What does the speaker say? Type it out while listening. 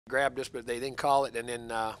grabbed us, but they didn't call it, and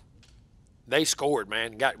then they scored,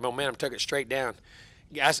 man. Got momentum, took it straight down.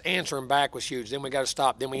 Us answering back was huge. Then we got to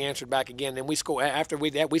stop. Then we answered back again. Then we scored after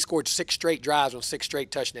we scored 6 straight drives on 6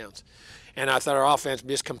 straight touchdowns. And I thought our offense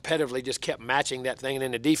just competitively just kept matching that thing. And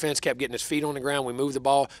then the defense kept getting his feet on the ground. We moved the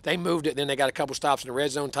ball. They moved it. Then they got a couple stops in the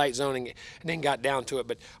red zone, tight zone, and then got down to it.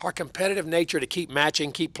 But our competitive nature to keep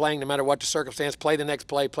matching, keep playing no matter what the circumstance, play the next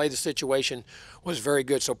play, play the situation was very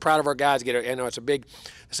good. So proud of our guys. It's a big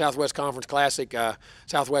Southwest Conference Classic,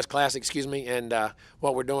 Southwest Classic, excuse me, and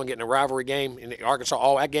what we're doing, getting a rivalry game in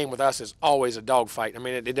Arkansas. That game with us is always a dogfight. I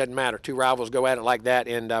mean, it doesn't matter. Two rivals go at it like that,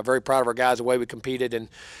 and very proud of our guys the way we competed and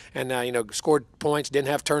scored points, didn't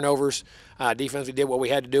have turnovers. Defensively did what we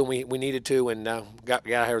had to do and we needed to, and got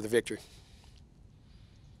here with the victory.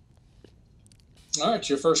 All right,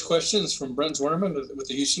 your first question is from Brent Zwerneman with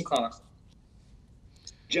the Houston Chronicle.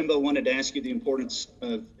 Jimbo, wanted to ask you the importance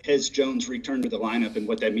of Hez Jones' return to the lineup and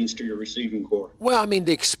what that means to your receiving core. Well, I mean,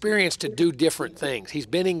 the experience to do different things. He's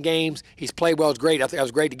been in games. He's played well. It's great. I think it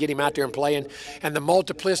was great to get him out there and playing. And the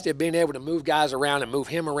multiplicity of being able to move guys around and move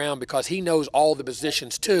him around because he knows all the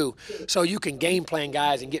positions too. So you can game plan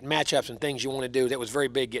guys and get matchups and things you want to do. That was very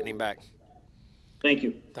big getting him back. Thank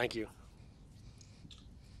you. Thank you.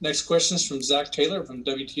 Next question is from Zach Taylor from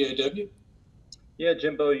WTAW. Yeah,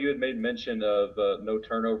 Jimbo, you had made mention of no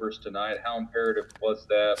turnovers tonight. How imperative was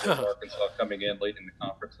that with Arkansas coming in, leading the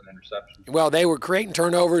conference in interceptions? Well, they were creating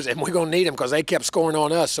turnovers, and we're going to need them because they kept scoring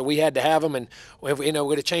on us, so we had to have them, and we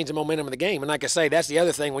would have changed the momentum of the game. And like I say, that's the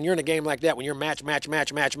other thing. When you're in a game like that, when you're match,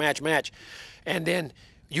 and then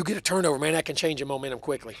you get a turnover, man, that can change your momentum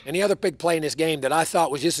quickly. And the other big play in this game that I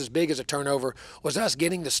thought was just as big as a turnover was us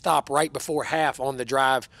getting the stop right before half on the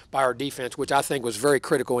drive by our defense, which I think was very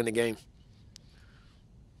critical in the game.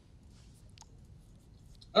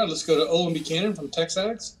 All right, let's go to Olin Buchanan from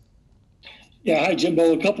Texags. Yeah, hi,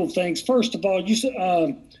 Jimbo. A couple of things. First of all, you said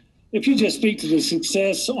if you just speak to the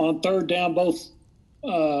success on third down, both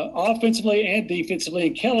offensively and defensively,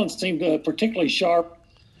 and Kellen seemed particularly sharp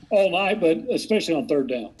all night, but especially on third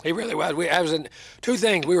down. He really was. I was in two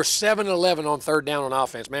things. We were 7-11 on third down on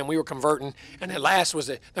offense. Man, we were converting, and the last was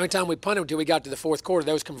the only time we punted until we got to the fourth quarter.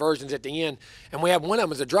 Those conversions at the end, and we had one of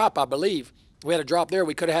them as a drop, I believe. We had a drop there.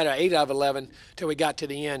 We could have had an 8 out of 11 till we got to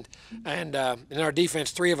the end. And in our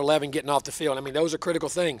defense, 3 of 11 getting off the field. I mean, those are critical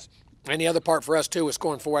things. And the other part for us, too, was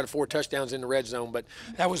scoring 4 out of 4 touchdowns in the red zone. But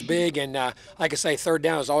that was big. And like I say, third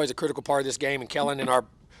down is always a critical part of this game. And Kellen and our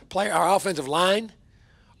offensive line,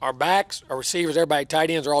 our backs, our receivers, everybody,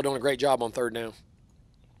 tight ends are all doing a great job on third down.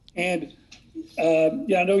 And,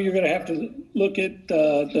 I know you're going to have to look at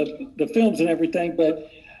the films and everything,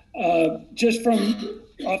 but just from –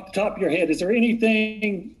 off the top of your head, is there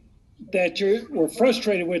anything that you were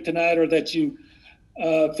frustrated with tonight, or that you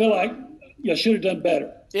feel like you should have done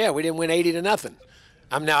better? Yeah, we didn't win 80-0.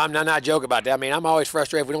 I'm not joking about that. I mean, I'm always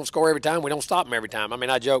frustrated if we don't score every time. We don't stop them every time. I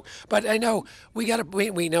mean, I joke, but I know we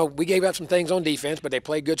know we gave up some things on defense, but they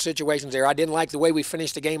played good situations there. I didn't like the way we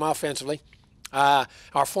finished the game offensively. Our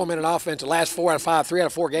 4-minute offense, the last 4 out of 5, 3 out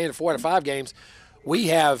of 4 games, 4 out of 5 games, we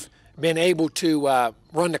have been able to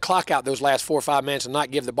run the clock out those last 4 or 5 minutes and not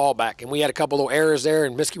give the ball back. And we had a couple of errors there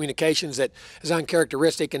and miscommunications that is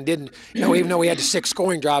uncharacteristic and didn't, even though we had the 6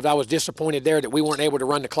 scoring drives, I was disappointed there that we weren't able to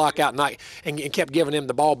run the clock out and kept giving them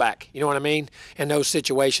the ball back. You know what I mean? In those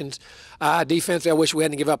situations. Defensively, I wish we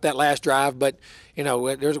hadn't give up that last drive, but, we're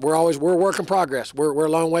a work in progress. We're a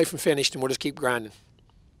long way from finished, and we'll just keep grinding.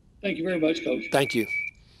 Thank you very much, Coach. Thank you.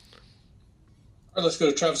 All right, let's go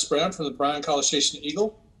to Travis Brown from the Bryan College Station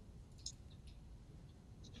Eagle.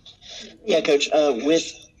 Yeah, Coach,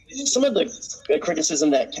 with some of the criticism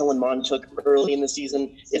that Kellen Mond took early in the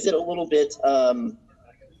season, is it a little bit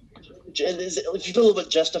do you feel a little bit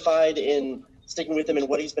justified in sticking with him and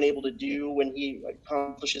what he's been able to do when he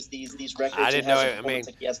accomplishes these records? I didn't know. I mean,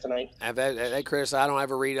 like he has tonight. They criticize. I don't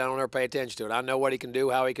ever read. I don't ever pay attention to it. I know what he can do,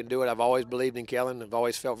 how he can do it. I've always believed in Kellen. I've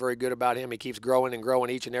always felt very good about him. He keeps growing and growing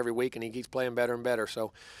each and every week, and he keeps playing better and better.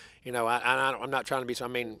 So, I'm not trying to be. I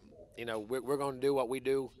mean, we're going to do what we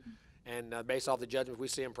do. And based off the judgments we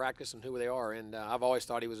see in practice and who they are, and I've always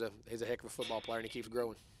thought he's a heck of a football player, and he keeps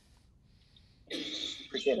growing.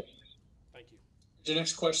 Appreciate it. Thank you. Your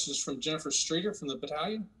next question is from Jennifer Streeter from the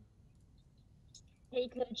Battalion. Hey,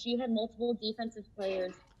 Coach, you had multiple defensive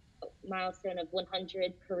players milestone of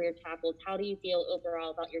 100 career tackles. How do you feel overall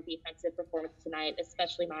about your defensive performance tonight,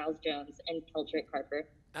 especially Miles Jones and Keldrick Harper?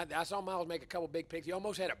 I saw Miles make a couple big picks. He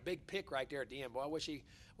almost had a big pick right there at the end. Boy, I wish he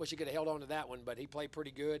could have held on to that one, but he played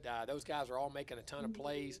pretty good. Those guys are all making a ton of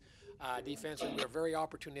plays. Defensively, they're very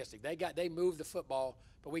opportunistic. They moved the football,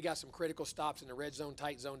 but we got some critical stops in the red zone,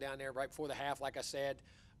 tight zone down there right before the half, like I said.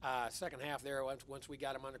 Second half there, once we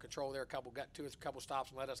got them under control there, got a couple stops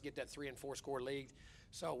and let us get that 3 and 4 score lead.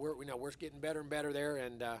 So we're getting better and better there,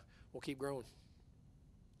 and we'll keep growing.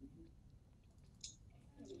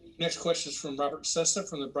 Next question is from Robert Sessa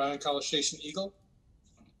from the Bryan College Station Eagle.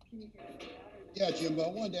 Yeah, Jimbo, I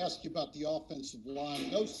wanted to ask you about the offensive line.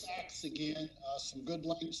 No sacks again, some good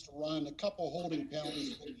lanes to run, a couple holding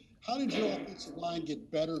penalties. How did your offensive line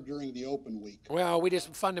get better during the open week? Well, we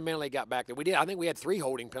just fundamentally got back there. I think we had 3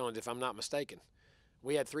 holding penalties, if I'm not mistaken.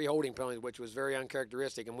 We had 3 holding penalties, which was very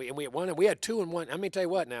uncharacteristic, and we had 2 in one. Let me tell you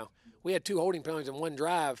what now. We had 2 holding penalties in one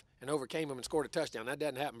drive and overcame them and scored a touchdown. That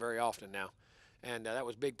doesn't happen very often now, and that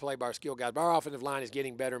was a big play by our skill guys. But our offensive line is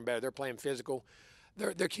getting better and better. They're playing physical.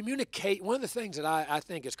 They're communicate. One of the things that I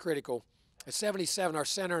think is critical. At 77, our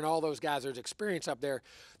center and all those guys, there's experience up there.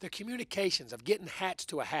 The communications of getting hats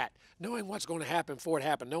to a hat, knowing what's going to happen before it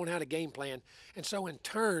happens, knowing how to game plan. And so in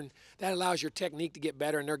turn, that allows your technique to get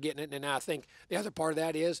better, and they're getting it. And I think the other part of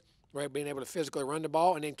that is being able to physically run the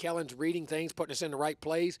ball, and then Kellen's reading things, putting us in the right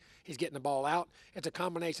plays. He's getting the ball out. It's a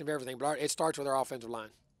combination of everything, but it starts with our offensive line.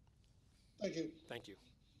 Thank you. Thank you.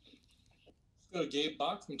 Let's go to Gabe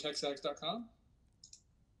Bach from TexAgs.com.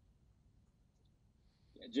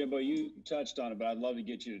 Jimbo, you touched on it, but I'd love to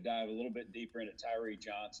get you to dive a little bit deeper into Tyree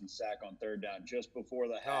Johnson's sack on third down just before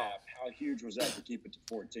the half. How huge was that to keep it to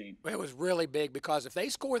 14? It was really big because if they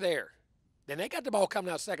score there, then they got the ball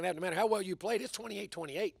coming out second half. No matter how well you played, it's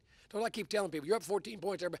 28-28. Don't I keep telling people, you're up 14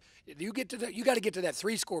 points. You got to get to that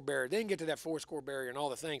 3-score barrier, then get to that 4-score barrier and all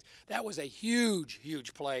the things. That was a huge,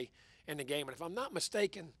 huge play in the game. And if I'm not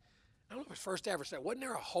mistaken, I don't know if it was first half or second. Wasn't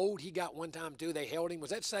there a hold he got one time too? They held him.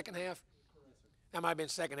 Was that second half? That might have been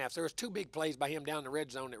second half. So there was 2 big plays by him down the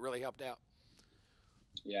red zone that really helped out.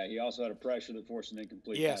 Yeah, he also had a pressure that forced an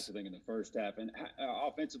incomplete pass, I think, in the first half. And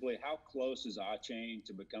offensively, how close is Achane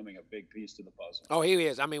to becoming a big piece to the puzzle? Oh, he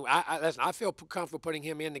is. I mean, listen, I feel comfortable putting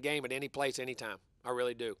him in the game at any place, anytime. I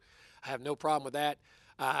really do. I have no problem with that.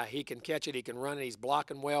 He can catch it. He can run it. He's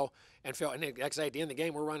blocking well. And like I say, at the end of the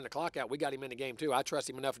game, we're running the clock out. We got him in the game, too. I trust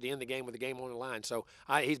him enough at the end of the game with the game on the line. So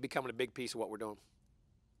he's becoming a big piece of what we're doing.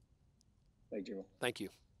 Thank you. Thank you.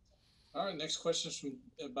 All right, next question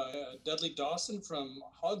is by Dudley Dawson from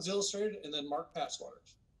Hogs Illustrated, and then Mark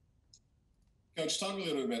Passwaters. Coach, talk a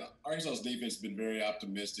little bit. Arkansas's defense has been very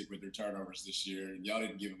optimistic with their turnovers this year, and y'all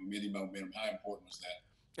didn't give them any momentum. How important was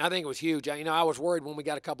that? I think it was huge. I was worried when we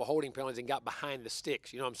got a couple holding penalties and got behind the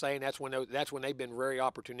sticks. You know what I'm saying? That's when they've been very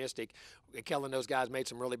opportunistic. Kellen and those guys made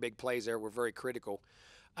some really big plays there. We're very critical.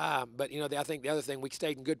 But I think the other thing, we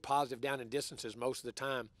stayed in good positive down and distances most of the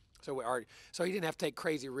time. So he didn't have to take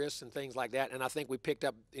crazy risks and things like that. And I think we picked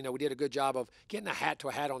up, we did a good job of getting a hat to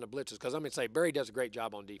a hat on the blitzes. Because I'm going to say, Barry does a great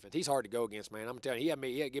job on defense. He's hard to go against, man. I'm telling you,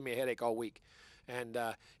 he had given me a headache all week. And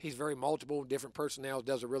he's very multiple, different personnel,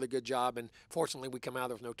 does a really good job. And fortunately, we come out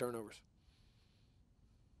there with no turnovers.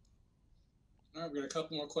 All right, we've got a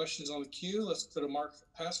couple more questions on the queue. Let's go to Mark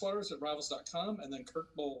Passwaters at Rivals.com and then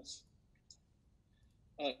Kirk Bowles.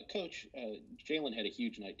 Coach, Jalen had a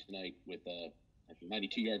huge night tonight with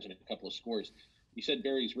 92 yards and a couple of scores. You said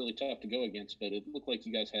Barry's really tough to go against, but it looked like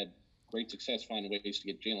you guys had great success finding ways to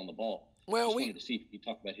get Jalen the ball. Well, Just wanted to see if you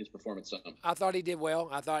talk about his performance some. I thought he did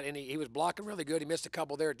well. And he was blocking really good. He missed a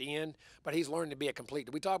couple there at the end, but he's learned to be a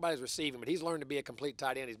complete. We talk about his receiving, but he's learned to be a complete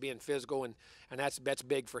tight end. He's being physical, and that's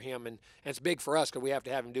big for him, and it's big for us because we have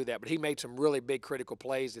to have him do that. But he made some really big critical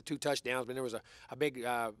plays, the 2 touchdowns. But there was a big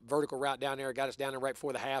vertical route down there, got us down there right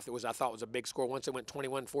before the half. I thought was a big score. Once it went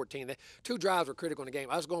 21-14, the 2 drives were critical in the game.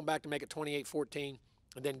 I was going back to make it 28-14.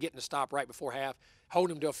 And then getting a stop right before half,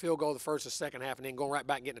 holding him to a field goal the first and second half, and then going right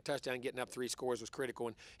back and getting a touchdown and getting up 3 scores was critical.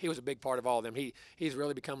 And he was a big part of all of them. He's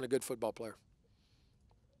really becoming a good football player.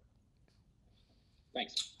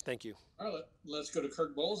 Thanks. Thank you. All right, let's go to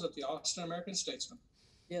Kirk Bowles at the Austin American Statesman.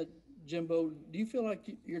 Yeah, Jimbo, do you feel like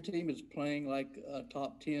your team is playing like a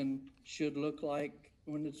top 10 should look like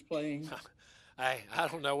when it's playing? I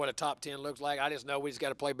don't know what a top 10 looks like. I just know we just got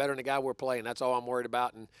to play better than the guy we're playing. That's all I'm worried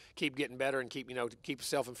about, and keep getting better and keep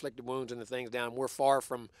self-inflicted wounds and the things down. We're far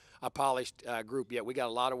from a polished group yet. We got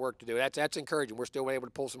a lot of work to do. That's encouraging. We're still able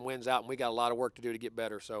to pull some wins out, and we got a lot of work to do to get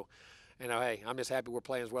better. So, hey, I'm just happy we're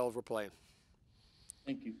playing as well as we're playing.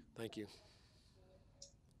 Thank you. Thank you.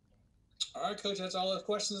 All right, Coach, that's all the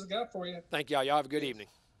questions I got for you. Thank y'all. Y'all have a good evening.